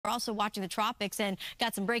We're also watching the tropics and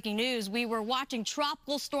got some breaking news. We were watching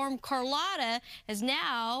Tropical Storm Carlotta is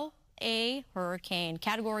now a hurricane,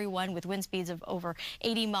 Category 1 with wind speeds of over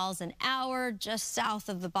 80 miles an hour just south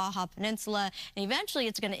of the Baja Peninsula. And eventually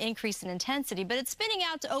it's going to increase in intensity, but it's spinning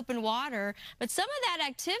out to open water. But some of that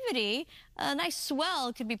activity, a nice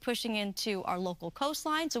swell, could be pushing into our local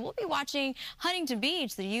coastline. So we'll be watching Huntington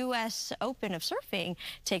Beach. The U.S. Open of Surfing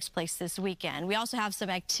takes place this weekend. We also have some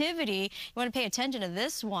activity. You want to pay attention to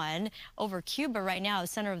this one over Cuba right now, the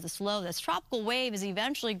center of this low. This tropical wave is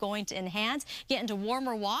eventually going to enhance, get into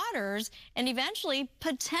warmer waters, and eventually,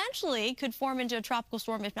 potentially, could form into a tropical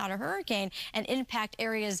storm, if not a hurricane, and impact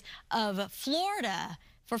areas of Florida.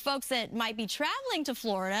 For folks that might be traveling to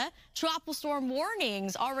Florida, tropical storm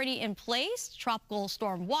warnings already in place. Tropical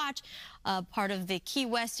storm watch, part of the Key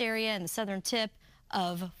West area and the southern tip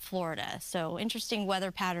of Florida. So interesting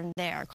weather pattern there.